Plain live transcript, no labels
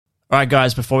All right,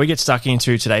 guys, before we get stuck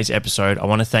into today's episode, I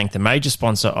want to thank the major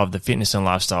sponsor of the Fitness and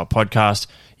Lifestyle podcast,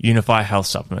 Unify Health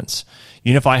Supplements.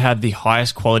 Unify have the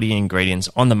highest quality ingredients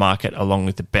on the market along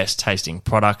with the best tasting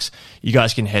products. You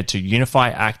guys can head to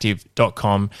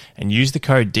unifyactive.com and use the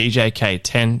code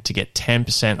DJK10 to get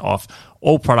 10% off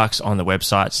all products on the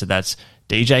website. So that's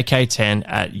DJK10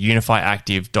 at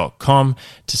unifyactive.com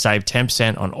to save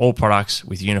 10% on all products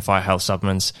with Unify Health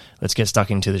Supplements. Let's get stuck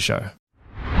into the show.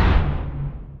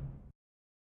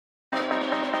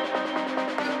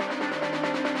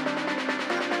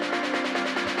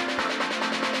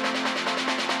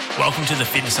 Welcome to the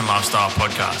Fitness and Lifestyle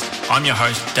Podcast. I'm your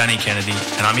host, Danny Kennedy,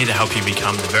 and I'm here to help you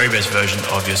become the very best version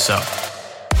of yourself.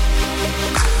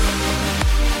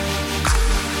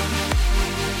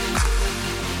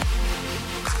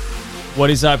 What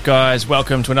is up, guys?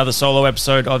 Welcome to another solo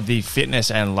episode of the Fitness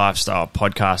and Lifestyle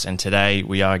Podcast, and today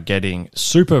we are getting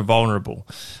super vulnerable.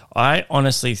 I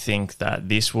honestly think that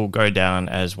this will go down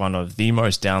as one of the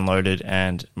most downloaded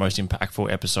and most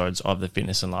impactful episodes of the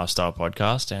Fitness and Lifestyle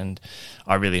Podcast, and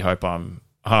I really hope I'm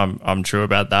true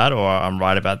about that, or I'm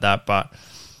right about that. But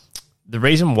the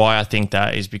reason why I think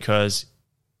that is because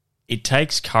it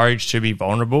takes courage to be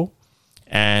vulnerable,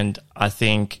 and I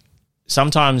think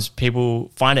sometimes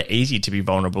people find it easy to be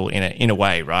vulnerable in a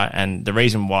way, right? And the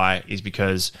reason why is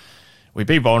because we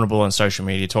be vulnerable on social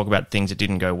media, talk about things that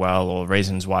didn't go well or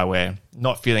reasons why we're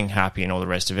not feeling happy and all the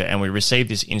rest of it. And we receive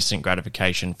this instant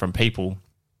gratification from people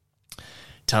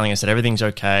telling us that everything's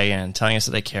okay and telling us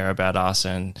that they care about us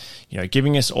and, you know,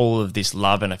 giving us all of this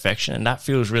love and affection. And that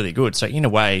feels really good. So in a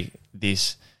way,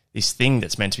 this thing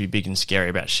that's meant to be big and scary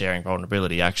about sharing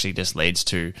vulnerability actually just leads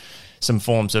to some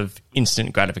forms of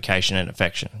instant gratification and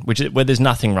affection, where there's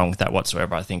nothing wrong with that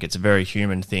whatsoever. I think it's a very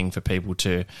human thing for people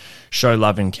to show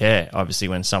love and care, obviously,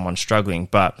 when someone's struggling.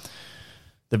 But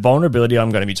the vulnerability I'm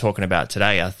going to be talking about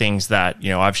today are things that, you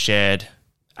know, I've shared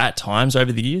at times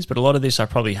over the years, but a lot of this I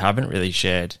probably haven't really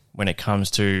shared when it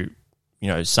comes to, you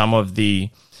know, some of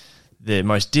the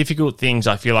most difficult things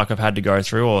I feel like I've had to go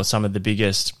through, or some of the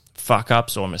biggest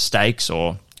fuck-ups or mistakes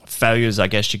or failures, I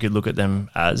guess you could look at them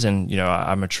as. And, you know,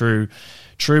 I'm a true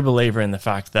believer in the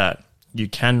fact that you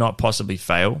cannot possibly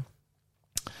fail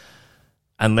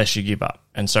unless you give up.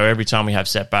 And so every time we have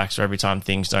setbacks or every time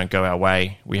things don't go our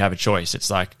way, we have a choice. It's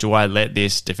like, do I let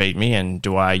this defeat me and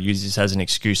do I use this as an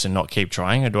excuse and not keep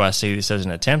trying? Or do I see this as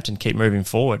an attempt and keep moving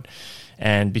forward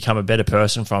and become a better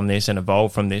person from this and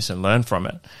evolve from this and learn from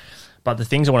it? But the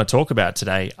things I want to talk about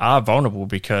today are vulnerable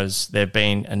because there have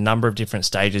been a number of different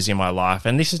stages in my life.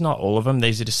 And this is not all of them.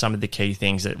 These are just some of the key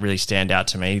things that really stand out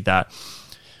to me that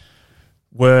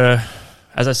were,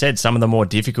 as I said, some of the more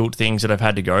difficult things that I've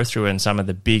had to go through and some of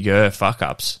the bigger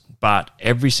fuck-ups. But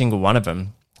every single one of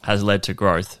them has led to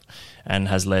growth and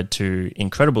has led to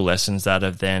incredible lessons that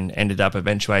have then ended up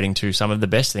eventuating to some of the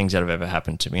best things that have ever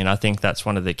happened to me. And I think that's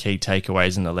one of the key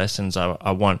takeaways and the lessons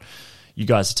I want you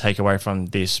guys to take away from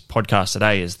this podcast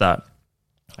today is that,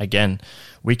 again,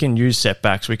 we can use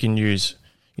setbacks, we can use,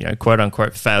 you know, quote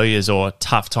unquote failures or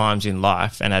tough times in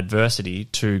life and adversity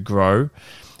to grow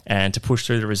and to push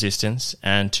through the resistance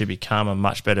and to become a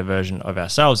much better version of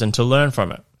ourselves and to learn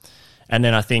from it. And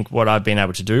then I think what I've been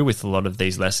able to do with a lot of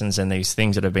these lessons and these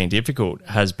things that have been difficult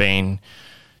has been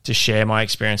to share my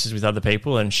experiences with other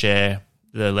people and share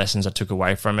the lessons I took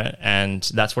away from it. And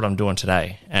that's what I'm doing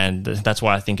today. And that's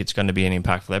why I think it's going to be an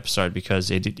impactful episode,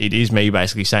 because it is me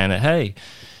basically saying that, hey,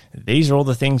 these are all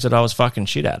the things that I was fucking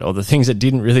shit at, or the things that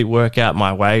didn't really work out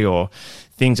my way, or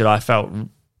things that I felt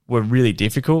were really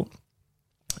difficult.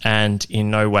 And in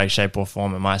no way, shape or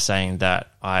form am I saying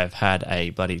that I've had a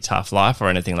bloody tough life or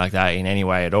anything like that in any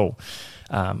way at all.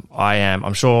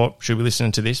 I'm sure she'll be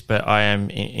listening to this, but I am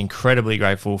incredibly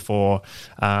grateful for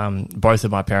both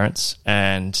of my parents.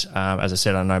 And as I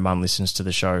said, I know Mum listens to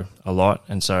the show a lot.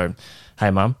 And so,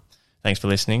 hey, Mum, thanks for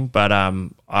listening. But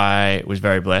I was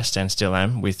very blessed and still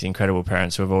am with incredible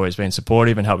parents who have always been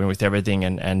supportive and helped me with everything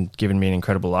and given me an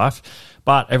incredible life.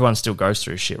 But everyone still goes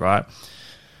through shit, right?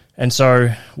 And so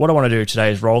what I want to do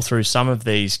today is roll through some of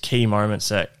these key moments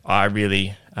that I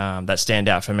really that stand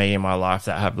out for me in my life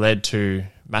that have led to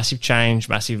massive change,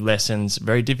 massive lessons,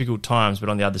 very difficult times, but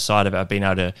on the other side of it, I've been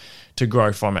able to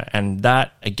grow from it. And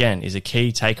that, again, is a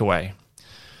key takeaway.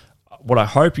 What I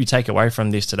hope you take away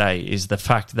from this today is the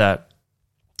fact that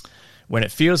when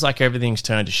it feels like everything's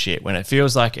turned to shit, when it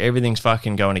feels like everything's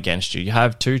fucking going against you, you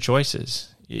have two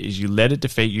choices. is you let it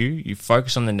defeat you. You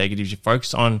focus on the negatives. You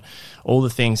focus on all the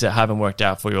things that haven't worked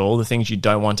out for you, all the things you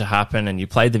don't want to happen, and you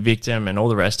play the victim and all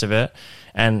the rest of it,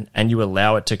 and you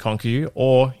allow it to conquer you,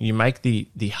 or you make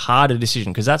the harder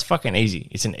decision, because that's fucking easy.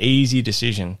 It's an easy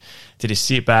decision to just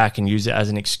sit back and use it as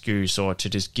an excuse, or to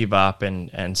just give up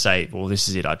and say, well, this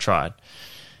is it, I tried.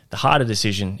 The harder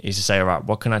decision is to say, all right,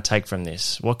 what can I take from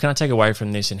this? What can I take away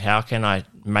from this? And how can I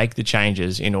make the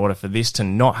changes in order for this to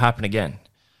not happen again?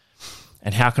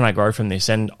 And how can I grow from this?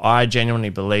 And I genuinely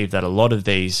believe that a lot of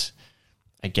these,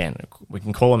 again, we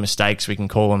can call them mistakes, we can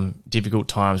call them difficult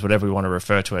times, whatever we want to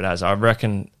refer to it as. I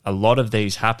reckon a lot of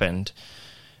these happened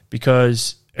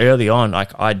because early on,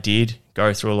 like, I did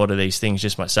go through a lot of these things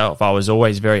just myself. I was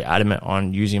always very adamant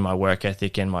on using my work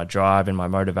ethic and my drive and my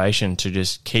motivation to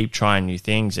just keep trying new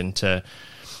things, and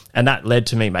that led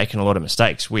to me making a lot of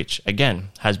mistakes, which again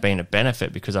has been a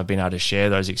benefit because I've been able to share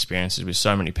those experiences with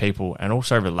so many people and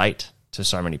also relate to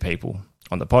so many people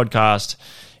on the podcast,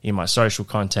 in my social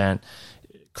content,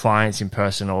 clients in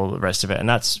person, all the rest of it. And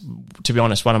that's, to be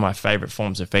honest, one of my favorite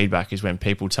forms of feedback is when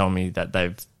people tell me that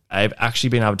they've actually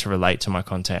been able to relate to my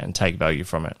content and take value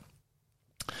from it.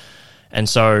 And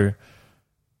so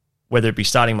whether it be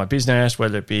starting my business,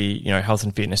 whether it be, health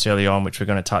and fitness early on, which we're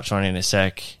going to touch on in a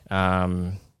sec,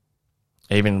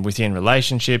 even within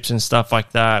relationships and stuff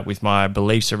like that, with my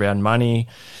beliefs around money,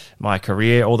 my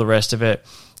career, all the rest of it,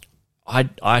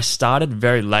 I started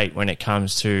very late when it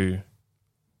comes to,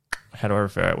 how do I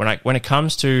refer it? When it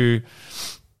comes to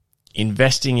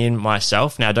investing in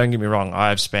myself. Now, don't get me wrong, I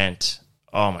have spent,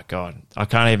 oh my God, I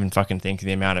can't even fucking think of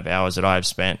the amount of hours that I have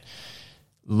spent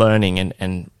learning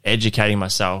and educating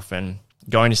myself and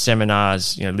going to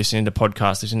seminars, listening to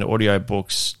podcasts, listening to audio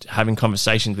books, having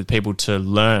conversations with people to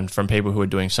learn from people who are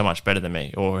doing so much better than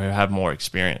me or who have more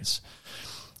experience.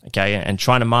 Okay, and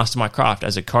trying to master my craft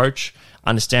as a coach,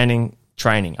 understanding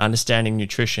training, understanding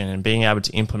nutrition, and being able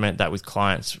to implement that with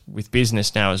clients, with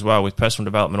business now as well, with personal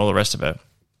development, all the rest of it.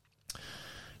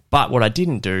 But what I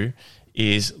didn't do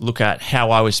is look at how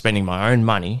I was spending my own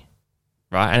money,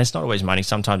 right? And it's not always money,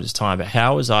 sometimes it's time, but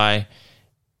how was I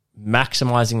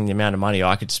maximizing the amount of money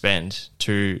I could spend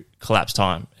to collapse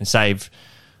time and save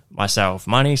myself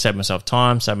money, save myself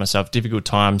time, save myself difficult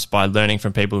times by learning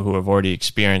from people who have already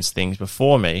experienced things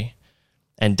before me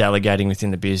and delegating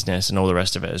within the business and all the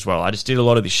rest of it as well. I just did a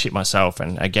lot of this shit myself.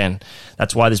 And again,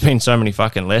 that's why there's been so many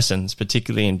fucking lessons,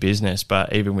 particularly in business,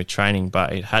 but even with training,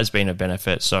 but it has been a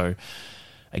benefit. So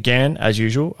again, as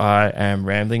usual, I am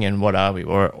rambling, and what are we?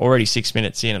 We're already 6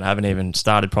 minutes in and I haven't even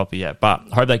started properly yet, but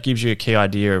I hope that gives you a key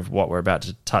idea of what we're about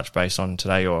to touch base on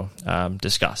today or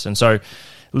discuss. And so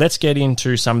let's get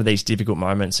into some of these difficult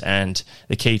moments and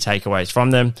the key takeaways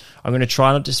from them. I'm going to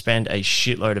try not to spend a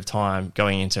shitload of time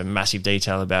going into massive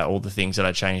detail about all the things that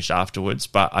I changed afterwards,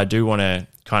 but I do want to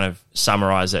kind of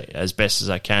summarize it as best as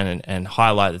I can and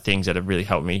highlight the things that have really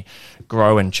helped me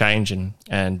grow and change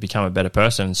and become a better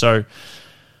person. So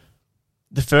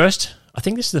I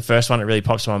think this is the first one that really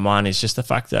pops to my mind, is just the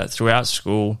fact that throughout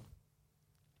school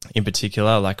in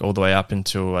particular, like all the way up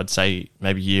until I'd say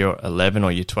maybe year 11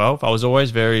 or year 12, I was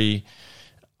always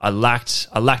I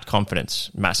lacked confidence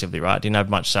massively, right? Didn't have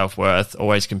much self-worth,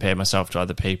 always compared myself to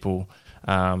other people.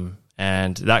 And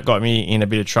that got me in a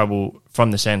bit of trouble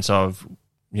from the sense of,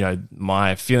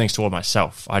 my feelings toward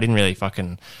myself. I didn't really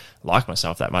fucking like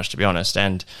myself that much, to be honest.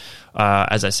 And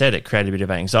as I said, it created a bit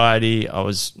of anxiety. I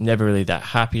was never really that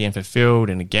happy and fulfilled.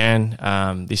 And again,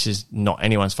 this is not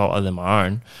anyone's fault other than my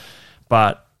own.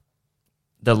 But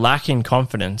the lack in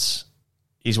confidence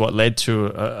is what led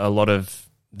to a lot of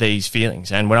these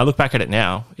feelings. And when I look back at it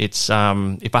now, it's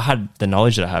if I had the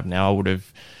knowledge that I have now, I would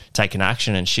have taken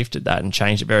action and shifted that and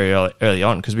changed it very early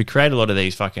on, because we create a lot of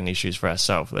these fucking issues for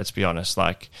ourselves, let's be honest.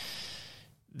 Like,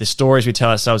 the stories we tell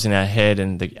ourselves in our head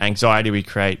and the anxiety we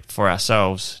create for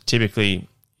ourselves typically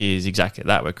is exactly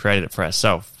that. We're created it for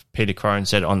ourselves. Peter Crone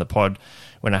said on the pod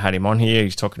when I had him on here,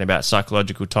 he's talking about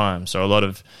psychological time. So a lot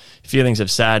of feelings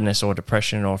of sadness or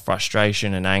depression or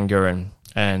frustration and anger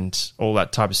and all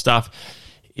that type of stuff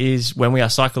is when we are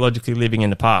psychologically living in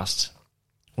the past.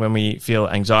 When we feel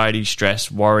anxiety, stress,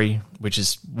 worry, which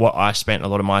is what I spent a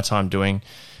lot of my time doing,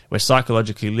 we're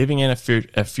psychologically living in a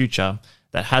future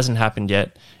that hasn't happened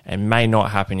yet and may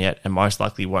not happen yet and most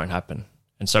likely won't happen.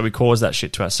 And so we cause that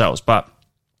shit to ourselves. But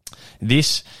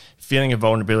this feeling of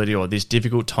vulnerability or this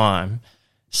difficult time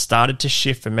started to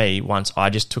shift for me once I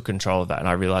just took control of that and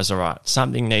I realized, all right,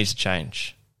 something needs to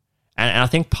change. And I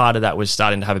think part of that was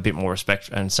starting to have a bit more respect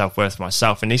and self-worth for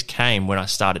myself. And this came when I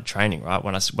started training, right?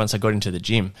 Once I got into the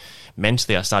gym,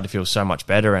 mentally I started to feel so much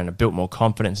better and I built more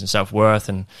confidence and self-worth,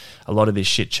 and a lot of this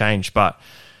shit changed. But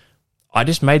I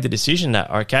just made the decision that,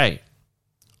 okay,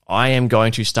 I am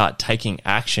going to start taking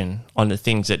action on the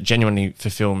things that genuinely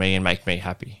fulfill me and make me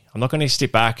happy. I'm not going to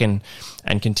sit back and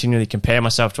continually compare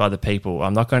myself to other people.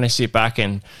 I'm not going to sit back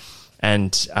and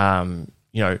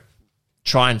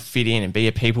try and fit in and be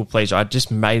a people pleaser. I just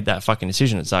made that fucking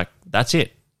decision. It's like, that's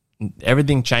it.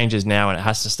 Everything changes now, and it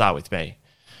has to start with me.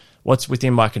 What's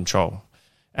within my control?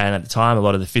 And at the time, a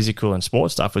lot of the physical and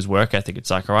sports stuff was work ethic.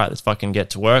 It's like, all right, let's fucking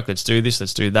get to work. Let's do this.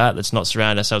 Let's do that. Let's not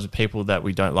surround ourselves with people that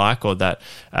we don't like or that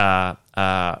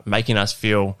are making us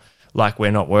feel like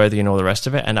we're not worthy and all the rest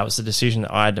of it. And that was the decision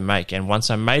that I had to make. And once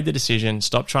I made the decision,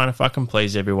 stopped trying to fucking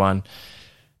please everyone,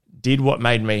 did what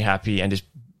made me happy, and just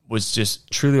was just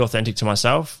truly authentic to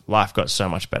myself, life got so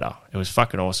much better. It was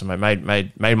fucking awesome. It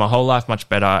made my whole life much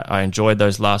better. I enjoyed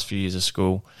those last few years of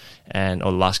school, or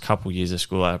the last couple years of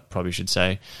school, I probably should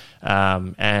say.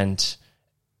 And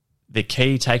the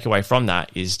key takeaway from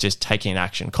that is just taking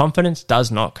action. Confidence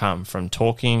does not come from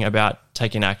talking about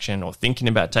taking action or thinking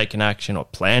about taking action or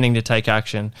planning to take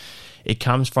action. It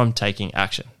comes from taking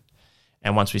action.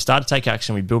 And once we start to take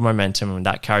action, we build momentum, and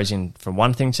that carries in from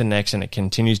one thing to the next, and it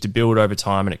continues to build over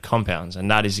time, and it compounds, and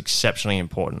that is exceptionally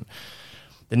important.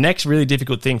 The next really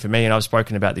difficult thing for me, and I've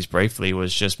spoken about this briefly,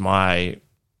 was just the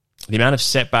amount of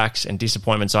setbacks and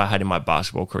disappointments I had in my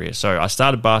basketball career. So I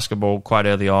started basketball quite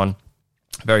early on,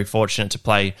 very fortunate to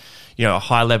play, a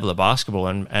high level of basketball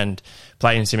and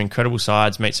play in some incredible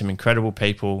sides, meet some incredible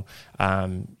people,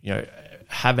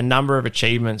 have a number of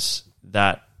achievements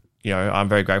that, I'm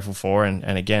very grateful for, and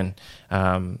again,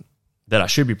 that I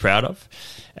should be proud of.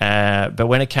 But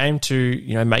when it came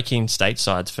to, making state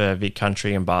sides for Vic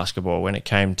Country and basketball, when it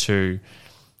came to,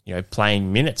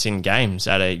 playing minutes in games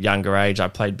at a younger age, I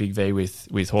played Big V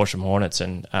with Horsham Hornets,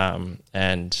 and I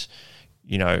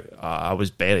was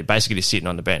basically just sitting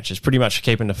on the bench. It's pretty much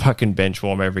keeping the fucking bench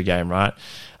warm every game, right?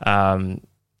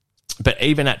 But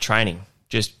even at training,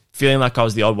 just feeling like I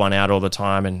was the odd one out all the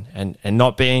time and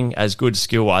not being as good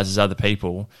skill-wise as other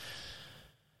people,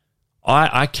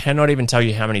 I cannot even tell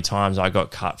you how many times I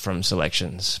got cut from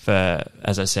selections for,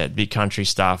 as I said, Big Country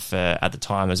stuff. At the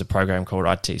time, there's a program called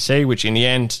ITC, which in the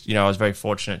end, I was very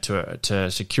fortunate to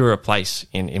secure a place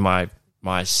in my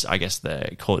I guess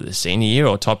they call it the senior year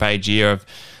or top age year of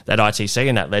that ITC,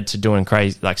 and that led to doing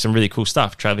crazy, like some really cool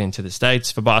stuff, traveling to the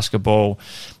States for basketball,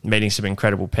 meeting some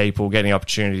incredible people, getting the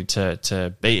opportunity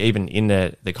to be even in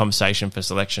the conversation for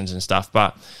selections and stuff.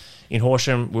 But in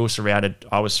Horsham,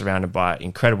 I was surrounded by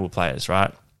incredible players,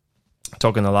 right?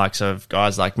 Talking the likes of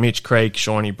guys like Mitch Creek,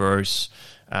 Shawnee Bruce,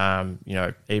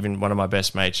 even one of my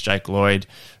best mates, Jake Lloyd,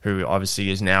 who obviously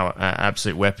is now an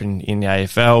absolute weapon in the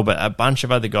AFL, but a bunch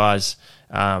of other guys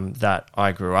that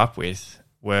I grew up with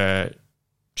were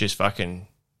just fucking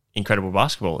incredible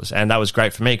basketballers. And that was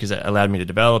great for me because it allowed me to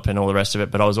develop and all the rest of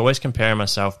it, but I was always comparing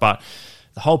myself. But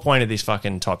the whole point of this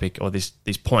fucking topic, or this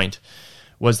point,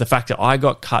 was the fact that I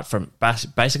got cut from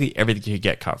basically everything you could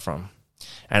get cut from.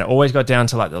 And it always got down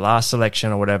to like the last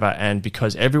selection or whatever. And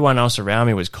because everyone else around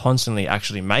me was constantly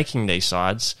actually making these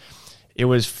sides, it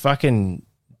was fucking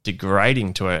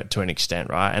degrading to an extent,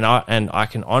 right? And I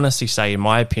can honestly say, in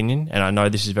my opinion, and I know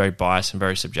this is very biased and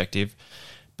very subjective,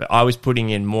 but I was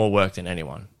putting in more work than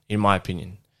anyone, in my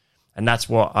opinion. And that's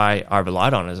what I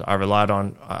relied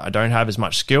on. I don't have as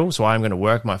much skill, so I'm going to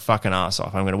work my fucking ass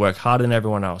off. I'm going to work harder than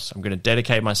everyone else. I'm going to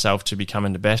dedicate myself to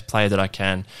becoming the best player that I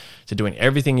can, to doing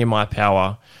everything in my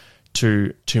power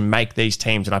to make these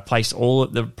teams. And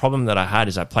the problem that I had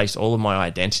is I placed all of my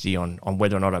identity on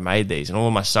whether or not I made these, and all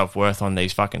of my self-worth on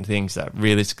these fucking things that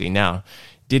realistically now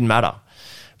didn't matter.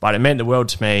 But it meant the world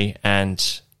to me,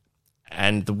 and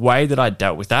the way that I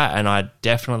dealt with that, and I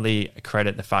definitely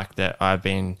credit the fact that I've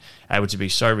been able to be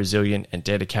so resilient and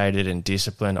dedicated and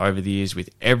disciplined over the years with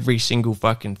every single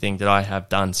fucking thing that I have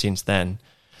done since then.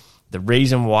 The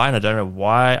reason why, and I don't know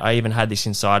why I even had this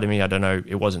inside of me, I don't know,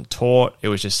 it wasn't taught, it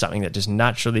was just something that just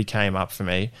naturally came up for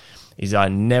me, is I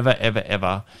never, ever,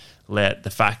 ever let the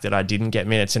fact that I didn't get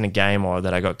minutes in a game, or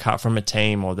that I got cut from a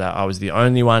team, or that I was the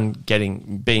only one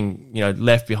being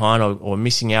left behind or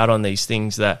missing out on these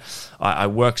things that I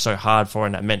worked so hard for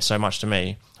and that meant so much to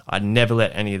me. I never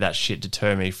let any of that shit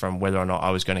deter me from whether or not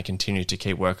I was going to continue to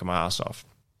keep working my ass off.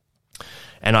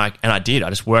 And I did. I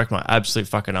just worked my absolute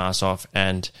fucking ass off,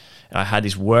 and I had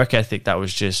this work ethic that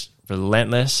was just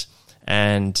relentless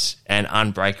and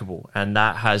unbreakable. And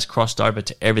that has crossed over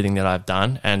to everything that I've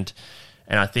done. And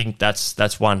I think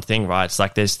that's one thing, right? It's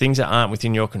like there's things that aren't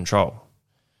within your control,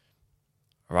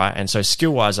 right? And so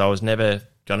skill-wise, I was never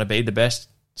going to be the best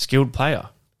skilled player,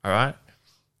 all right?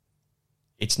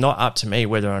 it's not up to me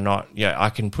whether or not, I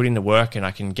can put in the work and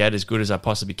I can get as good as I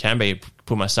possibly can be,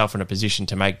 put myself in a position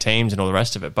to make teams and all the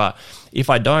rest of it. But if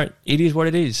I don't, it is what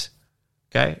it is.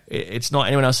 Okay? It's not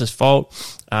anyone else's fault.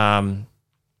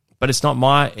 But it's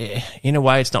not in a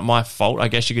way, it's not my fault, I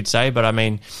guess you could say. But I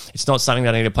mean, it's not something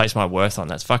that I need to place my worth on.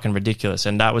 That's fucking ridiculous.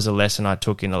 And that was a lesson I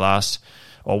took in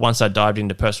once I dived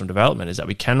into personal development, is that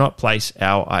we cannot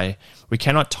we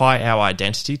cannot tie our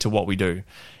identity to what we do.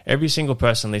 Every single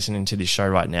person listening to this show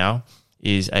right now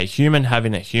is a human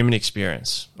having a human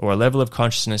experience, or a level of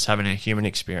consciousness having a human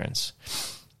experience.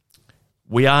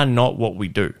 We are not what we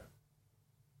do.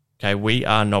 Okay, we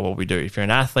are not what we do. If you're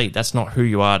an athlete, that's not who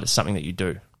you are. That's something that you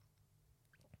do.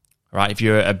 Right? If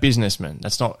you're a businessman,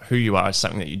 that's not who you are. It's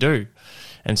something that you do.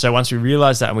 And so once we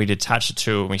realize that and we detach the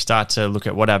two and we start to look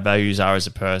at what our values are as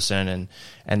a person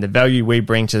and the value we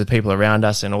bring to the people around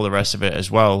us and all the rest of it as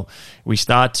well, we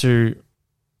start to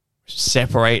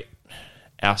separate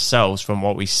ourselves from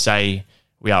what we say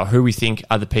we are, who we think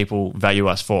other people value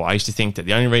us for. I used to think that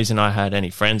the only reason I had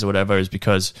any friends or whatever is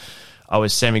because I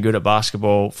was semi-good at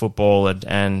basketball, football,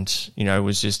 and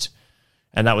was just...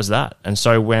 And that was that. And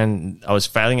so when I was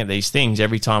failing at these things,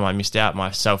 every time I missed out,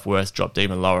 my self-worth dropped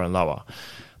even lower and lower.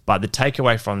 But the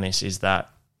takeaway from this is that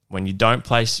when you don't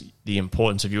place the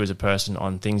importance of you as a person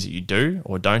on things that you do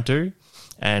or don't do,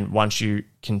 and once you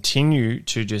continue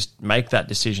to just make that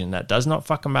decision, that does not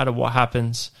fucking matter what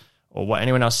happens or what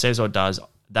anyone else says or does,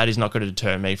 that is not going to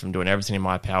deter me from doing everything in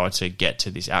my power to get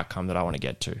to this outcome that I want to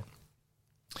get to.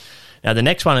 Now, the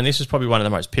next one, and this is probably one of the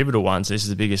most pivotal ones, this is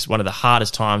the biggest, one of the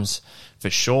hardest times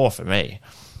for sure for me,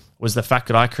 was the fact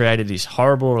that I created this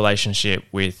horrible relationship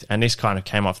with, and this kind of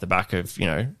came off the back of,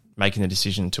 making the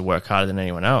decision to work harder than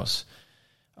anyone else.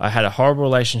 I had a horrible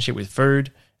relationship with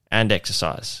food and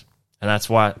exercise. And that's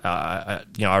why,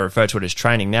 I refer to it as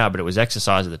training now, but it was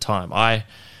exercise at the time. I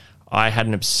had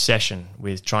an obsession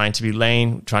with trying to be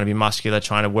lean, trying to be muscular,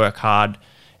 trying to work hard,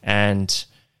 and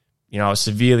I was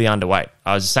severely underweight.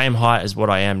 I was the same height as what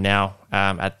I am now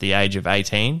at the age of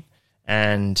 18,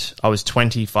 and I was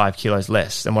 25 kilos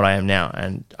less than what I am now.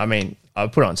 And I mean, I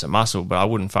put on some muscle, but I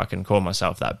wouldn't fucking call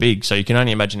myself that big. So you can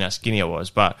only imagine how skinny I was.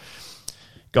 But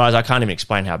guys, I can't even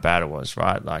explain how bad it was,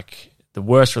 right? Like the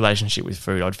worst relationship with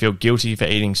food. I'd feel guilty for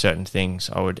eating certain things.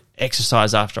 I would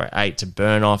exercise after I ate to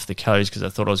burn off the calories because I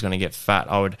thought I was going to get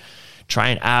fat. I would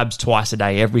train abs twice a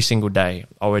day, every single day.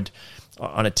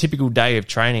 On a typical day of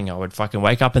training, I would fucking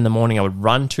wake up in the morning, I would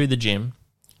run to the gym,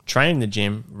 train in the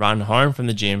gym, run home from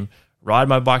the gym, ride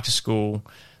my bike to school,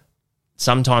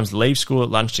 sometimes leave school at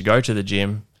lunch to go to the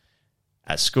gym.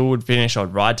 At school would finish, I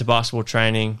would ride to basketball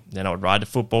training, then I would ride to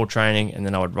football training, and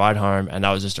then I would ride home, and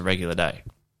that was just a regular day.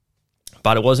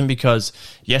 But it wasn't because,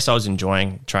 yes, I was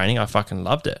enjoying training, I fucking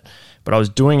loved it, but I was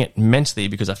doing it mentally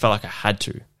because I felt like I had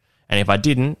to. And if I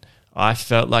didn't, I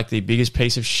felt like the biggest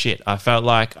piece of shit. I felt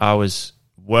like I was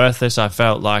worthless. I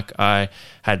felt like I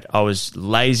was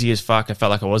lazy as fuck. I felt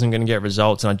like I wasn't going to get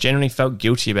results, and I genuinely felt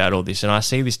guilty about all this. And I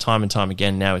see this time and time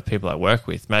again now with people I work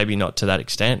with, maybe not to that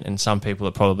extent, and some people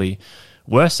are probably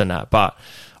worse than that. But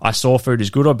I saw food as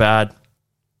good or bad.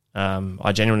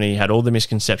 I genuinely had all the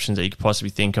misconceptions that you could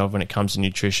possibly think of when it comes to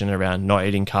nutrition, around not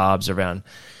eating carbs, around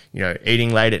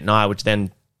eating late at night, which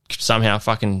then somehow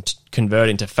fucking convert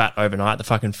into fat overnight. The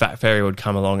fucking fat fairy would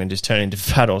come along and just turn into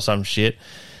fat or some shit.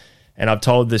 And I've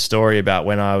told this story about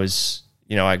when I was,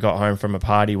 I got home from a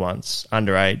party once,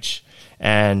 underage,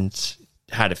 and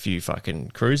had a few fucking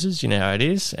cruises, you know how it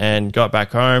is, and got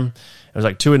back home. It was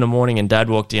like 2 a.m. and Dad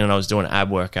walked in and I was doing an ab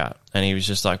workout. And he was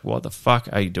just like, "What the fuck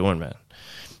are you doing, man?"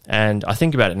 And I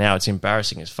think about it now, it's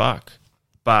embarrassing as fuck.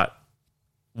 But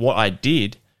what I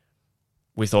did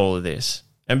with all of this,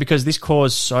 and because this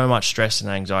caused so much stress and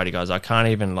anxiety, guys, I can't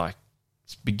even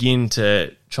begin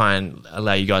to try and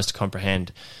allow you guys to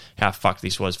comprehend how fucked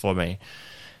this was for me.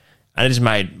 And it just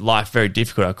made life very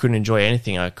difficult. I couldn't enjoy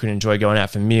anything. I couldn't enjoy going out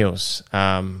for meals.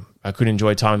 I couldn't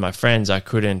enjoy time with my friends. I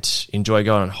couldn't enjoy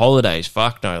going on holidays.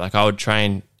 Fuck no. I would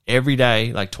train every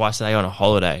day, twice a day on a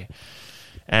holiday.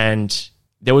 And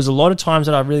there was a lot of times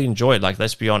that I really enjoyed.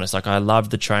 Let's be honest. I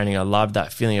loved the training. I loved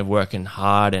that feeling of working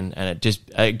hard. And it just,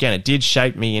 again, it did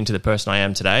shape me into the person I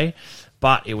am today.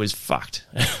 But it was fucked,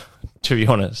 to be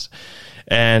honest.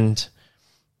 And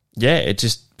yeah, it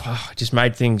just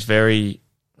made things very...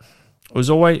 It was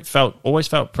always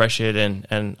felt pressured,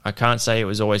 and I can't say it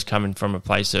was always coming from a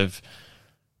place of,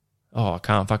 I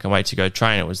can't fucking wait to go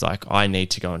train. It was like, I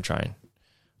need to go and train.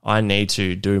 I need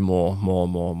to do more.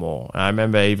 And I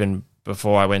remember even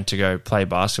before I went to go play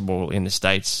basketball in the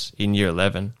States in year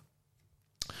 11,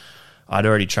 I'd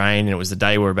already trained, and it was the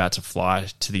day we were about to fly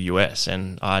to the US,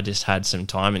 and I just had some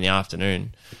time in the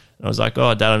afternoon. And I was like,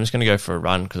 oh, Dad, I'm just going to go for a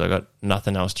run because I got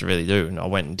nothing else to really do. And I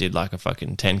went and did like a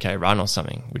fucking 10K run or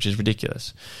something, which is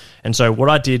ridiculous. And so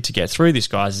what I did to get through this,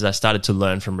 guys, is I started to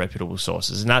learn from reputable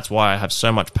sources. And that's why I have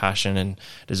so much passion and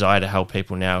desire to help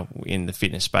people now in the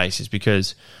fitness space, is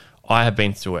because I have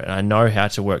been through it and I know how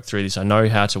to work through this. I know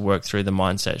how to work through the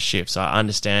mindset shifts. I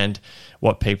understand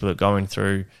what people are going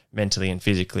through mentally and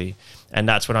physically. And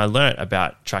that's when I learned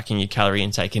about tracking your calorie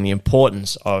intake and the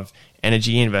importance of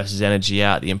energy in versus energy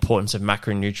out, the importance of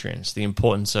macronutrients, the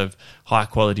importance of high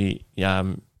quality,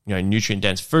 nutrient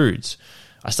dense foods.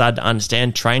 I started to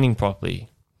understand training properly,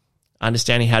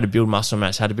 understanding how to build muscle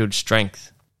mass, how to build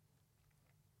strength,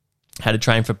 how to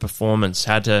train for performance,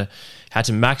 how to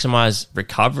maximize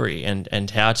recovery,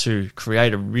 and how to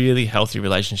create a really healthy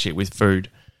relationship with food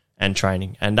and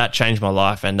training. And that changed my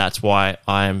life, and that's why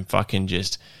I am fucking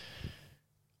just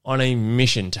on a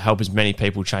mission to help as many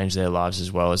people change their lives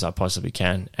as well as I possibly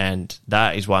can. And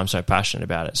that is why I'm so passionate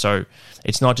about it. So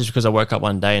it's not just because I woke up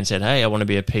one day and said, hey, I want to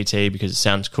be a PT because it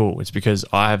sounds cool. It's because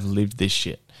I have lived this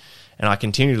shit and I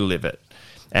continue to live it.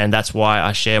 And that's why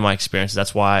I share my experiences.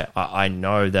 That's why I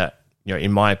know that,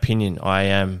 in my opinion, I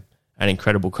am an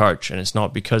incredible coach. And it's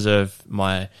not because of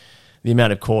the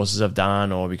amount of courses I've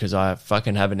done or because I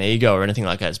fucking have an ego or anything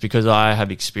like that. It's because I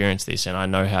have experienced this and I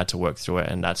know how to work through it,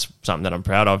 and that's something that I'm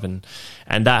proud of. And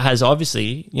that has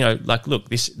obviously, look,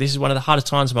 this is one of the hardest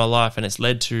times of my life, and it's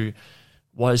led to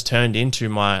what has turned into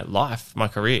my life, my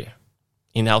career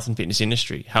in the health and fitness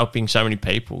industry, helping so many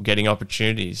people, getting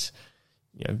opportunities,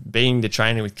 being the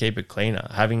trainer with Keep It Cleaner,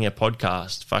 having a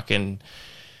podcast,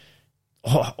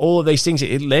 all of these things.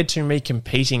 It led to me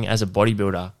competing as a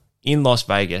bodybuilder in Las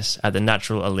Vegas at the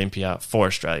Natural Olympia for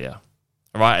Australia,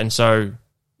 right? And so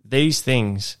these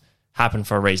things happen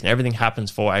for a reason. Everything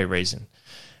happens for a reason.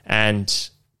 And,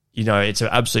 it's an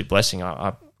absolute blessing.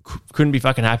 I couldn't be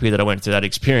fucking happy that I went through that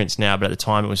experience now, but at the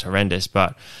time it was horrendous.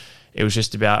 But it was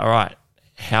just about, all right,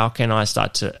 how can I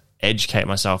start to educate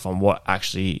myself on what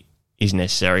actually is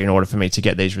necessary in order for me to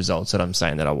get these results that I'm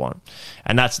saying that I want?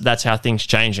 And that's how things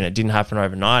change, and it didn't happen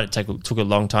overnight. It took a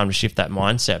long time to shift that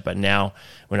mindset, but now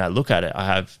when I look at it, I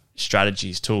have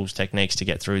strategies, tools, techniques to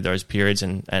get through those periods,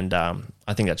 and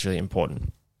I think that's really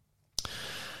important.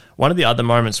 One of the other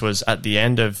moments was at the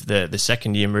end of the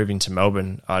second year moving to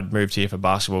Melbourne. I'd moved here for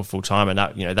basketball full time, and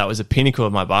that was the pinnacle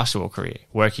of my basketball career,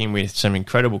 working with some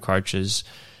incredible coaches,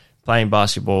 playing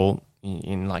basketball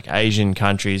in like Asian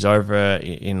countries, over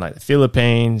in like the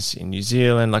Philippines, in New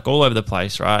Zealand, like all over the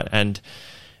place, right? And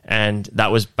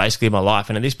that was basically my life.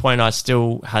 And at this point, I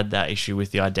still had that issue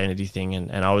with the identity thing,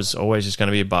 and I was always just going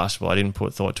to be a basketball. I didn't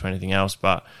put thought to anything else.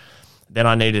 But then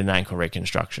I needed an ankle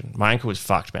reconstruction. My ankle was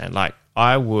fucked, man. Like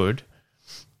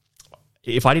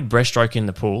if I did breaststroke in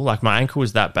the pool, like my ankle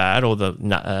was that bad, or the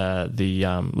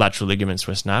lateral ligaments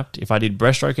were snapped. If I did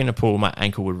breaststroke in the pool, my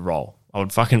ankle would roll. I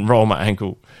would fucking roll my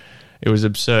ankle. It was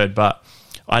absurd, but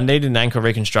I needed an ankle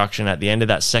reconstruction at the end of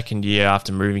that second year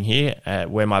after moving here,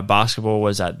 where my basketball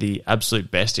was at the absolute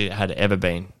best it had ever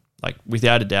been. Like,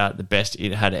 without a doubt, the best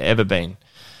it had ever been.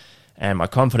 And my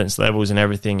confidence levels and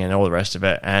everything and all the rest of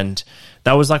it. And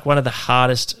that was like one of the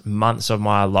hardest months of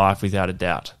my life, without a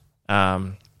doubt.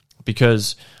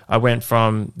 Because I went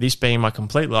from this being my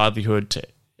complete livelihood to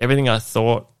everything I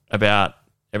thought about,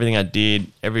 everything I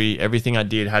did, everything I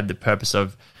did had the purpose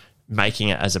of making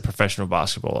it as a professional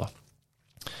basketballer.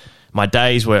 My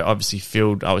days were obviously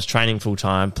filled. I was training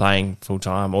full-time, playing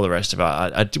full-time, all the rest of it.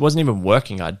 I wasn't even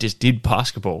working. I just did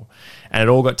basketball, and it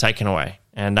all got taken away.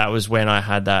 And that was when I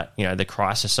had that, the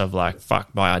crisis of like,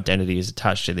 fuck, my identity is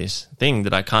attached to this thing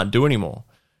that I can't do anymore.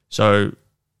 So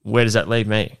where does that leave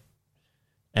me?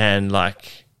 And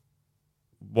like,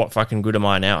 what fucking good am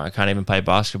I now? I can't even play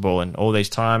basketball, and all this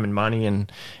time and money and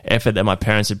effort that my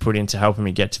parents had put into helping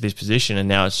me get to this position, and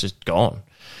now it's just gone.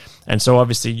 And so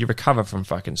obviously you recover from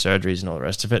fucking surgeries and all the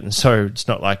rest of it, and so it's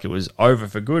not like it was over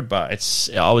for good, but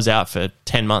I was out for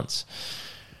 10 months.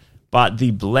 But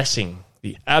the blessing,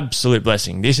 the absolute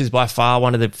blessing, this is by far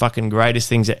one of the fucking greatest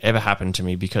things that ever happened to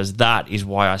me, because that is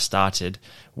why I started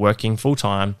working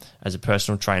full-time as a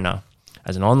personal trainer,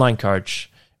 as an online coach.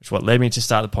 It's what led me to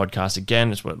start the podcast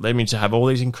again. It's what led me to have all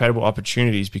these incredible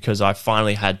opportunities, because I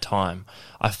finally had time.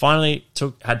 I finally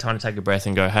had time to take a breath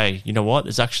and go, hey, you know what?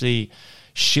 There's actually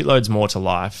shitloads more to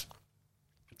life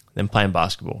than playing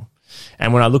basketball.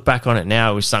 And when I look back on it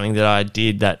now, it was something that I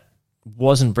did that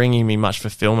wasn't bringing me much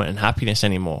fulfillment and happiness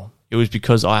anymore. It was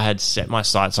because I had set my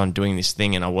sights on doing this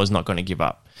thing and I was not going to give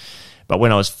up. But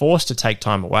when I was forced to take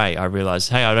time away, I realized,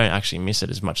 hey, I don't actually miss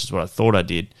it as much as what I thought I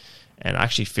did. And I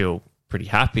actually feel pretty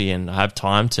happy, and I have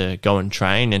time to go and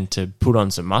train and to put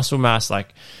on some muscle mass.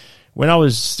 Like, when I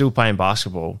was still playing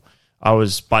basketball, I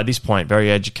was, by this point, very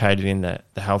educated in the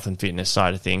health and fitness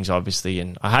side of things, obviously.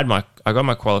 And I got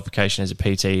my qualification as a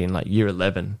PT in like year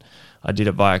 11. I did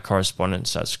it via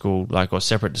correspondence at school, or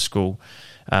separate to school.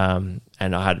 And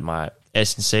I had my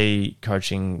S&C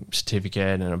coaching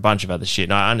certificate and a bunch of other shit.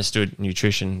 And I understood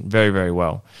nutrition very, very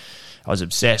well. I was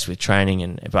obsessed with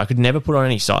training, but I could never put on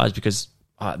any size because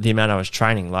the amount I was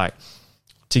training. Like,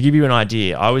 to give you an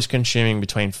idea, I was consuming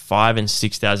between 5,000 and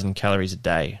 6,000 calories a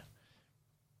day.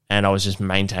 And I was just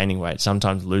maintaining weight,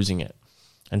 sometimes losing it.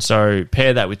 And so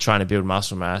pair that with trying to build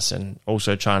muscle mass and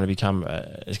also trying to become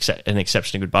an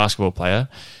exceptionally good basketball player,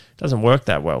 it doesn't work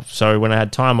that well. So when I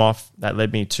had time off, that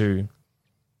led me down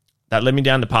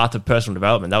the path of personal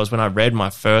development. That was when I read my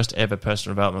first ever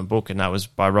personal development book, and that was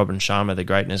by Robin Sharma, The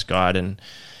Greatness Guide. And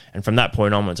from that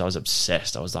point onwards, I was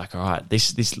obsessed. I was like, all right,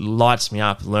 this lights me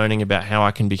up, learning about how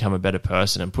I can become a better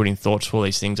person and putting thoughts to all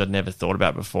these things I'd never thought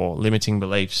about before, limiting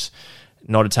beliefs,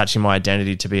 not attaching my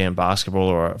identity to being in basketball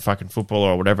or fucking football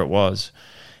or whatever it was.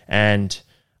 And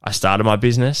I started my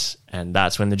business, and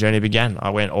that's when the journey began. I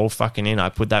went all fucking in. I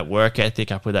put that work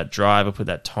ethic, I put that drive, I put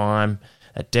that time,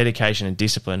 that dedication and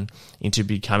discipline into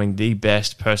becoming the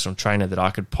best personal trainer that I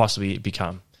could possibly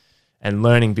become, and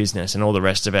learning business and all the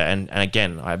rest of it. And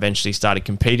again, I eventually started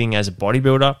competing as a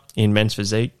bodybuilder in men's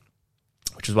physique,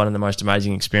 which was one of the most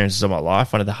amazing experiences of my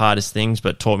life, one of the hardest things,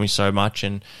 but taught me so much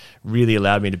and really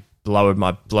allowed me to blow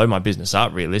my business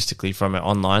up realistically from an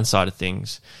online side of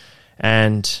things.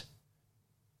 And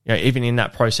even in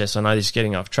that process, I know this is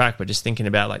getting off track, but just thinking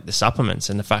about like the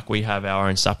supplements and the fact we have our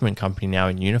own supplement company now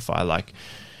in Unify, like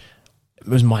it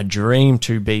was my dream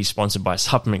to be sponsored by a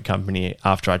supplement company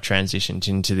after I transitioned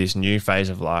into this new phase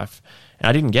of life. And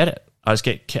I didn't get it. I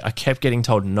kept getting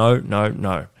told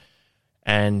no.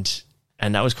 And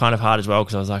that was kind of hard as well,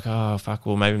 because I was like, oh fuck,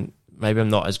 well maybe I'm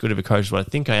not as good of a coach as what I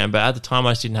think I am. But at the time,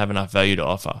 I just didn't have enough value to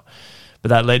offer. But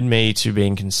that led me to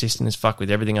being consistent as fuck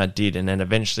with everything I did, and then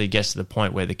eventually gets to the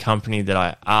point where the company that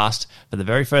I asked for the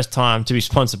very first time to be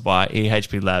sponsored by,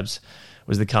 EHP Labs,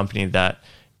 was the company that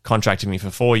contracted me for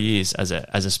 4 years as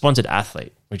a sponsored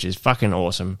athlete, which is fucking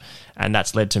awesome. And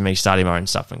that's led to me starting my own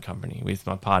supplement company with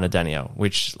my partner Danielle,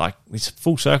 which like it's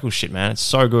full circle shit, man. It's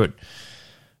so good.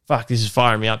 Fuck, this is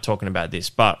firing me up talking about this,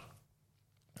 but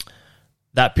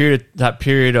that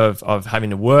period of having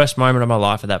the worst moment of my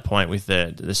life at that point with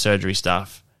the surgery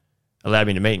stuff allowed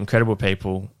me to meet incredible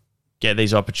people, get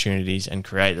these opportunities, and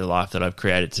create the life that I've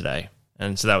created today.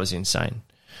 And so that was insane.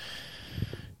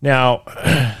 Now,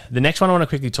 the next one I want to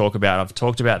quickly talk about, I've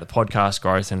talked about the podcast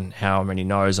growth and how many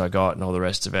no's I got and all the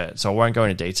rest of it, so I won't go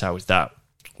into detail with that.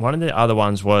 One of the other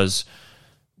ones was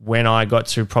when I got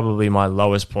to probably my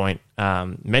lowest point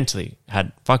mentally,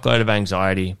 had a fuckload of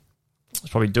anxiety, I was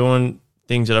probably doing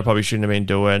things that I probably shouldn't have been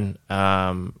doing,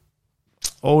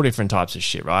 all different types of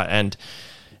shit, right? And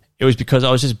it was because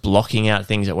I was just blocking out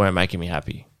things that weren't making me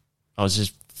happy. I was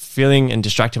just feeling and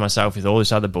distracting myself with all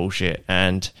this other bullshit,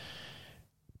 and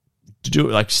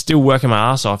still working my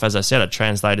ass off. As I said, I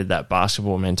translated that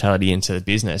basketball mentality into the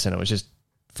business, and it was just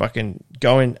fucking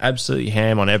going absolutely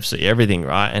ham on absolutely everything,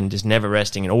 right? And just never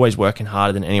resting and always working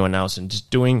harder than anyone else and just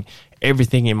doing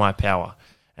everything in my power.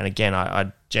 And again,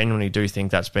 I genuinely do think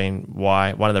that's been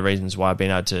one of the reasons why I've been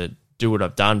able to do what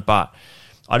I've done, but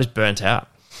I just burnt out.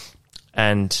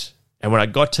 And when I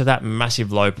got to that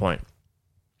massive low point,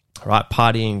 right,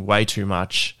 partying way too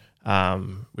much,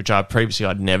 which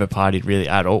I'd never partied really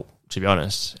at all, to be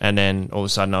honest. And then all of a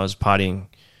sudden I was partying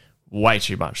way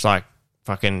too much, like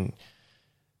fucking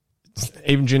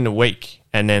even during the week,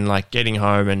 and then like getting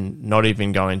home and not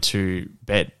even going to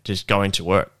bed, just going to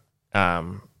work.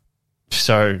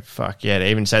 So fuck yeah, to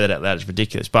even say that out loud is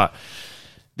ridiculous, but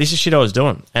this is shit I was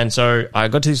doing. And so I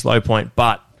got to this low point,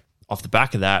 but off the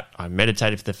back of that, I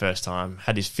meditated for the first time,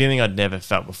 had this feeling I'd never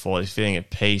felt before, this feeling of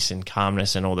peace and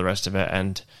calmness and all the rest of it.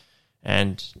 And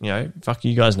fuck,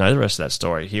 you guys know the rest of that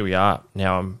story. Here we are.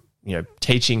 Now I'm,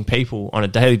 teaching people on a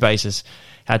daily basis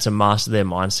how to master their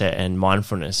mindset and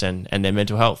mindfulness and their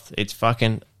mental health. It's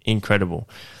fucking incredible.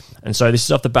 And so this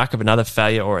is off the back of another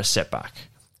failure or a setback.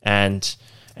 And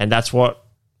that's what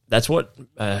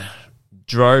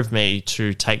drove me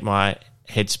to take my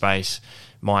headspace,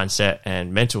 mindset,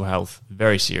 and mental health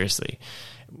very seriously.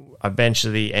 I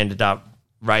eventually ended up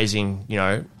raising,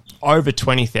 over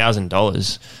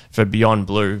 $20,000 for Beyond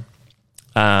Blue,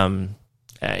 and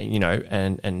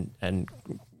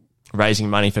raising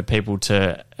money for people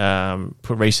to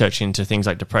put research into things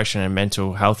like depression and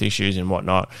mental health issues and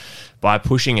whatnot by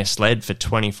pushing a sled for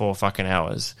 24 fucking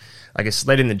hours, like a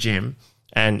sled in the gym.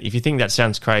 And if you think that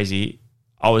sounds crazy,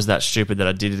 I was that stupid that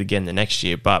I did it again the next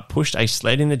year, but pushed a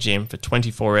sled in the gym for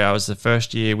 24 hours the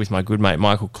first year with my good mate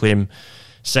Michael Klim.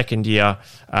 Second year,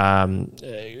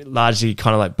 largely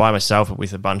kind of like by myself, but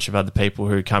with a bunch of other people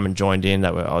who come and joined in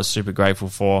that I was super grateful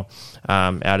for,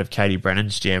 out of Katie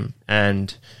Brennan's gym.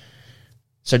 And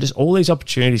so just all these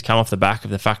opportunities come off the back of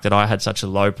the fact that I had such a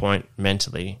low point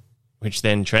mentally, which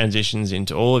then transitions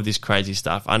into all of this crazy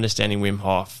stuff, understanding Wim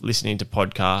Hof, listening to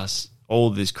podcasts, all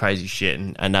of this crazy shit.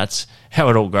 And that's how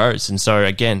it all goes. And so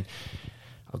again,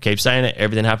 I'll keep saying it,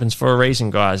 everything happens for a reason,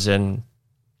 guys. And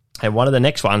one of the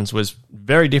next ones was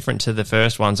very different to the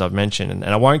first ones I've mentioned. And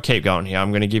I won't keep going here.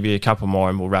 I'm going to give you a couple more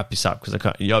and we'll wrap this up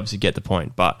because you obviously get the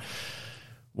point. But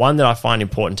one that I find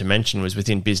important to mention was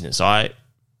within business.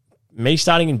 Me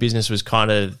starting in business was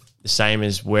kind of the same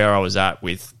as where I was at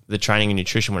with the training and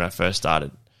nutrition when I first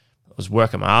started. I was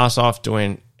working my ass off,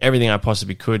 doing everything I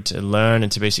possibly could to learn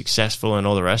and to be successful and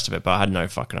all the rest of it. But I had no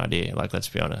fucking idea. Like, let's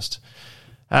be honest.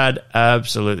 I had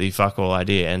absolutely fuck all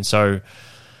idea. And so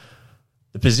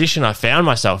the position I found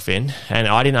myself in, and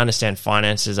I didn't understand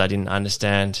finances, I didn't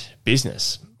understand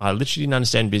business. I literally didn't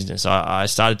understand business. I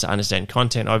started to understand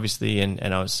content, obviously,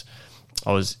 and I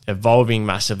was evolving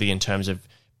massively in terms of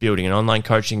building an online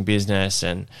coaching business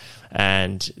and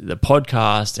the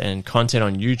podcast and content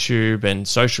on YouTube and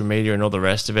social media and all the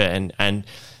rest of it, and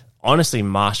honestly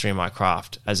mastering my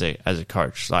craft as a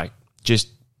coach, like just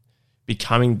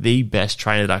becoming the best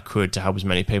trainer that I could to help as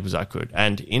many people as I could.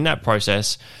 And in that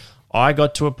process, I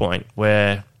got to a point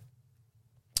where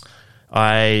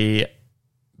I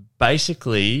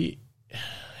basically,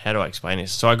 how do I explain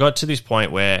this? So I got to this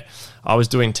point where I was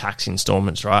doing tax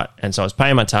installments, right? And so I was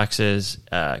paying my taxes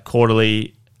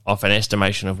quarterly off an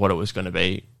estimation of what it was going to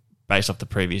be based off the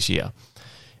previous year.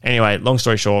 Anyway, long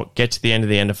story short, get to the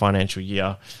end of financial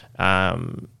year.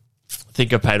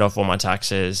 Think I paid off all my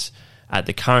taxes. At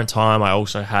the current time, I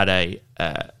also had a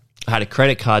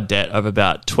credit card debt of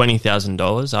about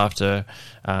 $20,000 after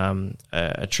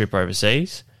a trip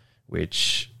overseas,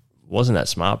 which wasn't that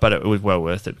smart, but it was well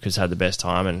worth it because I had the best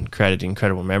time and created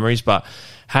incredible memories. But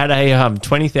had a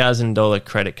 $20,000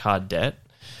 credit card debt,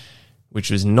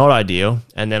 which was not ideal.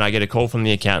 And then I get a call from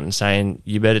the accountant saying,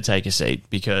 you better take a seat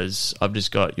because I've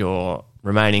just got your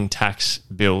remaining tax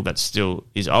bill that still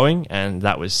is owing, and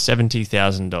that was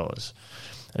 $70,000.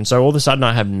 And so all of a sudden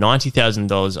I have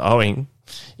 $90,000 owing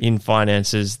in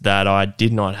finances that I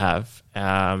did not have,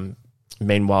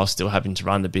 meanwhile still having to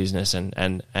run the business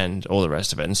and all the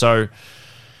rest of it. And so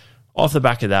off the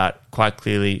back of that, quite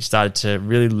clearly started to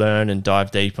really learn and dive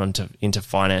deep into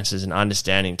finances and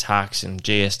understanding tax and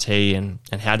GST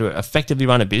and how to effectively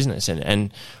run a business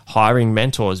and hiring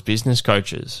mentors, business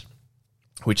coaches,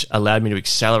 which allowed me to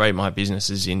accelerate my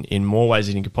businesses in more ways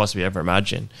than you could possibly ever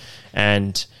imagine.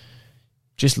 And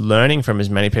just learning from as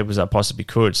many people as I possibly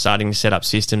could, starting to set up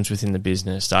systems within the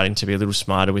business, starting to be a little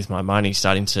smarter with my money,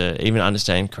 starting to even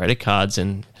understand credit cards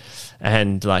and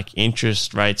like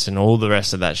interest rates and all the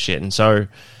rest of that shit. And so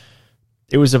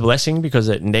it was a blessing because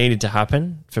it needed to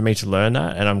happen for me to learn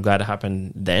that. And I'm glad it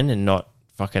happened then and not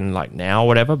fucking like now or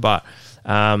whatever. But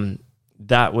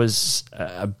that was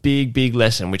a big, big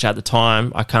lesson, which at the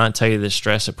time, I can't tell you the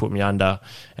stress it put me under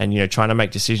and, trying to make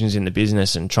decisions in the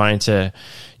business and trying to,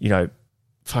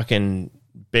 fucking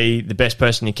be the best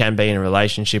person you can be in a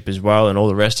relationship as well and all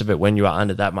the rest of it when you are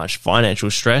under that much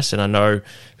financial stress. And I know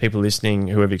people listening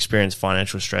who have experienced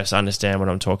financial stress understand what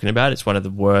I'm talking about. It's one of the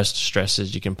worst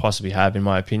stresses you can possibly have, in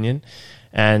my opinion.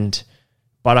 But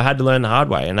I had to learn the hard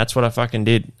way, and that's what I fucking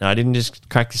did. I didn't just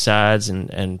crack the SADs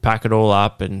and pack it all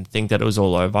up and think that it was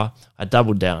all over. I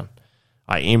doubled down.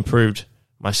 I improved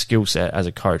my skill set as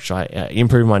a coach. I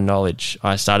improved my knowledge.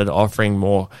 I started offering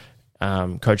more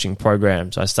coaching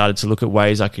programs. I started to look at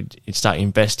ways I could start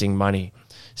investing money,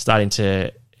 starting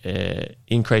to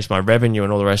increase my revenue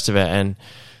and all the rest of it. And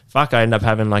fuck, I ended up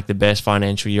having like the best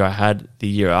financial year I had the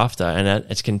year after, and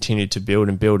it's continued to build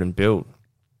and build and build.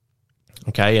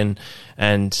 Okay, and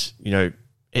this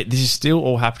is still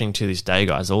all happening to this day,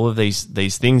 guys. All of these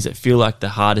things that feel like the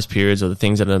hardest periods or the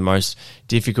things that are the most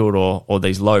difficult or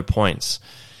these low points,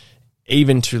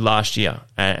 even to last year.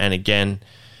 And again,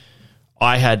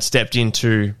 I had stepped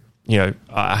into,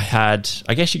 I had,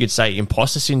 I guess you could say,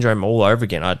 imposter syndrome all over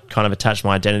again. I'd kind of attached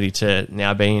my identity to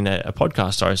now being a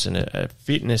podcast host and a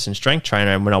fitness and strength trainer.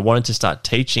 And when I wanted to start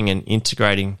teaching and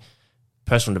integrating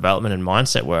personal development and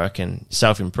mindset work and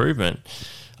self-improvement,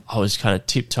 I was kind of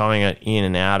tiptoeing it in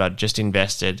and out. I'd just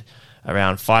invested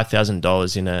around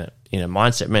 $5,000 in a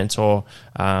mindset mentor,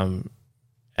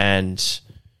 and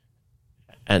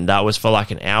that was for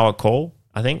like an hour call,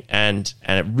 I think, and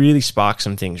it really sparked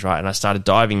some things, right? And I started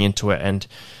diving into it, and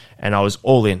And I was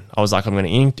all in. I was like, I'm going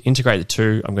to integrate the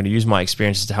two. I'm going to use my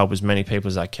experiences to help as many people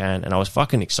as I can. And I was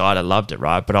fucking excited. I loved it,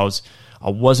 right? But I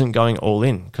wasn't going all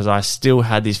in because I still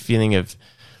had this feeling of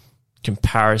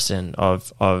comparison,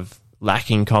 of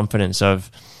lacking confidence, of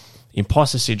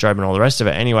imposter syndrome and all the rest of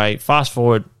it. Anyway, fast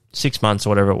forward 6 months or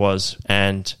whatever it was,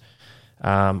 and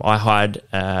I hired,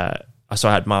 so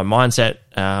I had my mindset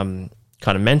kind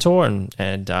of mentor and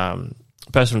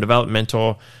personal development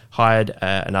mentor, hired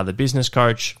another business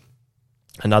coach,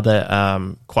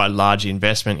 another quite large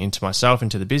investment into myself,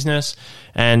 into the business.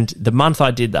 And the month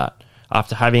I did that,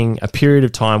 after having a period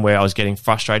of time where I was getting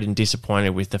frustrated and disappointed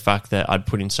with the fact that I'd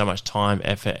put in so much time,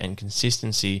 effort, and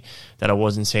consistency that I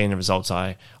wasn't seeing the results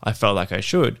I felt like I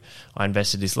should, I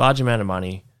invested this large amount of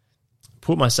money,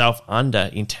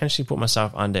 intentionally put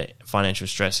myself under financial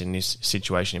stress in this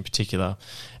situation in particular,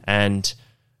 and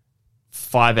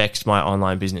 5x'd my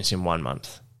online business in 1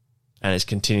 month. And it's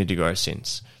continued to grow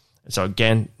since. So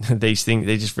again, these things,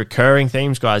 they're just recurring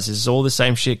themes, guys. This is all the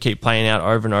same shit, keep playing out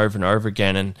over and over and over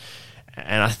again.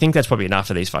 And I think that's probably enough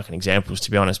of these fucking examples,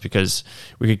 to be honest, because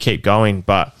we could keep going.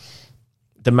 But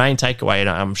the main takeaway, and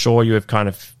I'm sure you have kind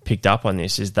of picked up on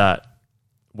this, is that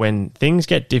when things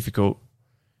get difficult,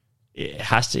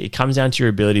 it comes down to your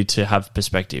ability to have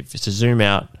perspective. It's to zoom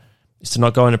out. It's to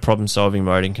not go into problem-solving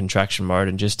mode and contraction mode,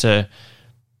 and just to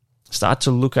start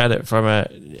to look at it from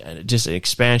just an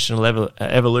expansion level,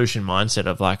 evolution mindset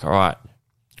of like, all right,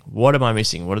 what am I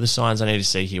missing? What are the signs I need to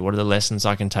see here? What are the lessons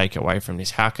I can take away from this?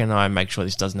 How can I make sure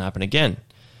this doesn't happen again?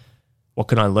 What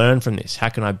can I learn from this? How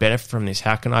can I benefit from this?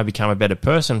 How can I become a better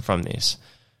person from this?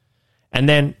 And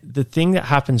then the thing that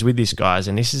happens with this, guys,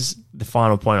 and this is the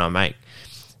final point I make,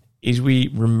 is we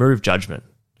remove judgment.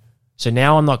 So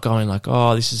now I'm not going like,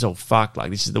 oh, this is all fucked.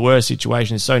 Like, this is the worst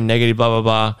situation. It's so negative, blah, blah,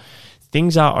 blah.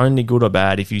 Things are only good or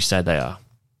bad if you say they are.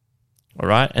 All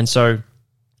right? And so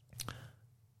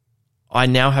I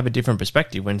now have a different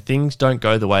perspective. When things don't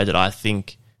go the way that I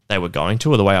think they were going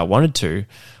to or the way I wanted to,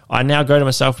 I now go to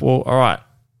myself, well, all right,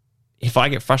 if I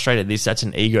get frustrated at this, that's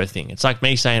an ego thing. It's like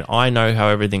me saying, I know how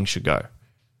everything should go.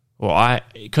 Well,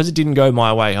 because it didn't go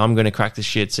my way, I'm going to crack the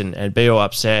shits and be all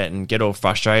upset and get all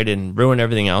frustrated and ruin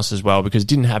everything else as well because it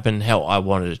didn't happen how I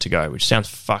wanted it to go, which sounds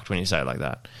fucked when you say it like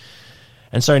that.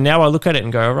 And so now I look at it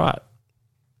and go, all right,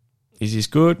 is this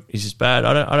good? Is this bad?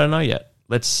 I don't know yet.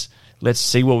 Let's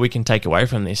see what we can take away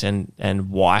from this and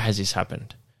why has this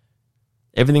happened?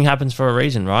 Everything happens for a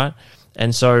reason, right?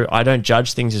 And so I don't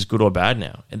judge things as good or bad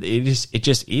now. It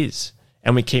just is.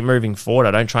 And we keep moving forward.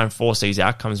 I don't try and force these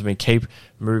outcomes. We keep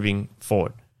moving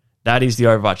forward. That is the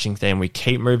overarching theme. We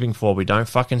keep moving forward. We don't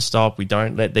fucking stop. We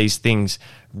don't let these things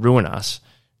ruin us.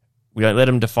 We don't let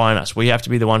them define us. We have to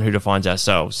be the one who defines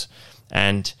ourselves.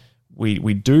 And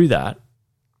we do that.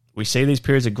 We see these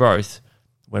periods of growth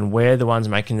when we're the ones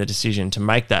making the decision to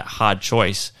make that hard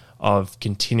choice of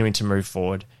continuing to move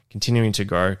forward, continuing to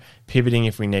grow, pivoting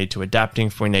if we need to, adapting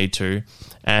if we need to.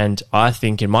 And I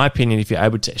think, in my opinion, if you're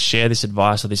able to share this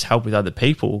advice or this help with other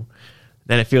people,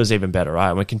 then it feels even better, right?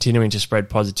 And we're continuing to spread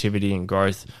positivity and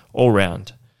growth all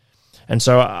around. And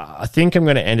so I think I'm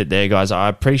going to end it there, guys. I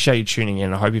appreciate you tuning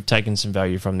in. I hope you've taken some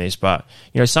value from this. But,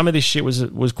 you know, some of this shit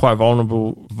was quite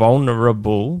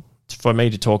vulnerable for me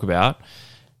to talk about.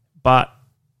 But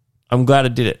I'm glad I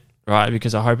did it, right?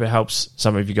 Because I hope it helps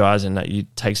some of you guys and that you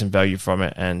take some value from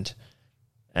it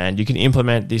and you can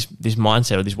implement this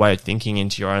mindset or this way of thinking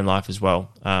into your own life as well.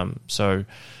 So,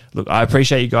 look, I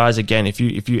appreciate you guys. Again, if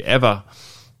you ever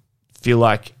feel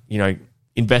like, you know,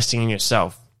 investing in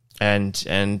yourself and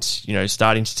you know,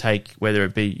 starting to take, whether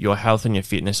it be your health and your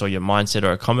fitness or your mindset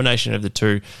or a combination of the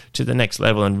two to the next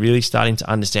level, and really starting to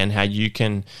understand how you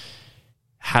can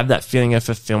have that feeling of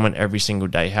fulfillment every single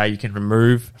day, how you can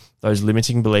remove those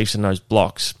limiting beliefs and those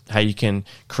blocks, how you can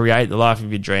create the life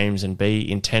of your dreams and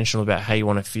be intentional about how you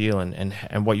want to feel and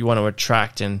what you want to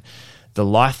attract and the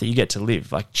life that you get to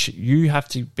live. Like, you have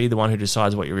to be the one who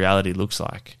decides what your reality looks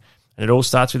like. And it all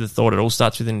starts with a thought. It all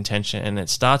starts with an intention. And it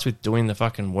starts with doing the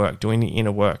fucking work, doing the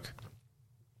inner work.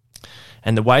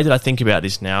 And the way that I think about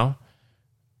this now,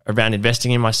 around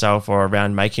investing in myself or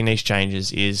around making these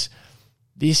changes, is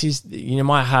this is, you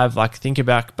might have, like, think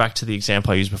about back to the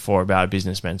example I used before about a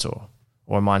business mentor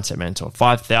or a mindset mentor.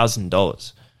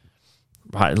 $5,000,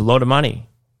 right? A lot of money.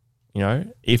 You know,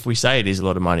 if we say it is a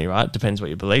lot of money, right? Depends what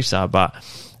your beliefs are, but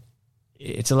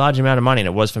it's a large amount of money, and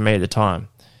it was for me at the time.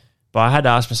 But I had to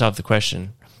ask myself the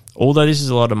question, although this is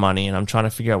a lot of money and I'm trying to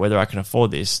figure out whether I can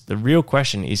afford this, the real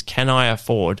question is, can I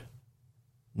afford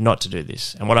not to do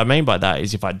this? And what I mean by that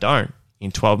is, if I don't,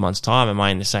 in 12 months' time, am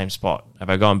I in the same spot? Have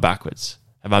I gone backwards?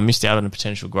 Have I missed out on the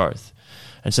potential growth?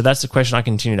 And so that's the question I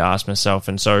continue to ask myself.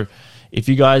 And so If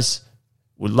you guys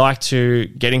would like to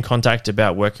get in contact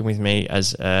about working with me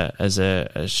as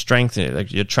a strength,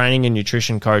 like your training and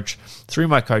nutrition coach through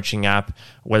my coaching app,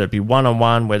 whether it be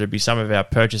one-on-one, whether it be some of our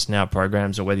Purchase Now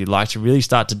programs, or whether you'd like to really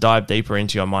start to dive deeper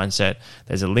into your mindset,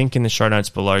 there's a link in the show notes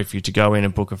below for you to go in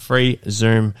and book a free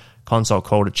Zoom consult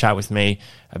call to chat with me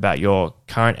about your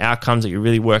current outcomes that you're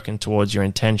really working towards, your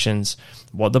intentions,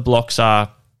 what the blocks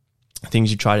are, things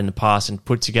you tried in the past, and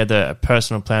put together a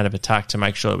personal plan of attack to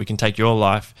make sure that we can take your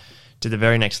life to the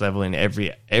very next level in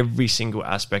every single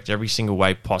aspect, every single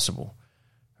way possible.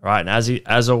 All right, and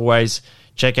as always,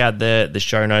 check out the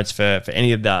show notes for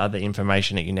any of the other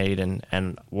information that you need.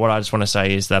 And what I just want to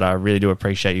say is that I really do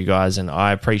appreciate you guys, and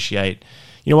I appreciate,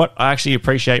 you know what, I actually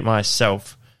appreciate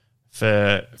myself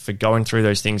for going through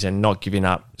those things and not giving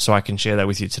up, so I can share that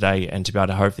with you today and to be able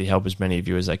to hopefully help as many of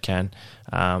you as I can.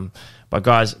 But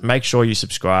guys, make sure you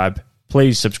subscribe.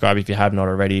 Please subscribe if you have not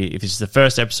already. If this is the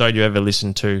first episode you ever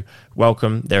listened to,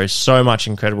 welcome. There is so much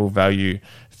incredible value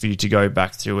for you to go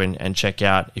back through and check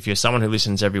out. If you're someone who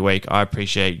listens every week, I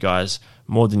appreciate you guys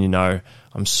more than you know.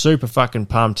 I'm super fucking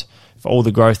pumped for all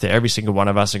the growth that every single one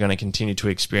of us are going to continue to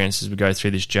experience as we go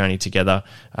through this journey together.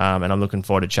 And I'm looking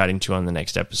forward to chatting to you on the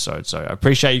next episode. So I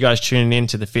appreciate you guys tuning in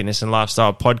to the Fitness and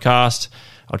Lifestyle Podcast.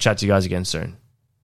 I'll chat to you guys again soon.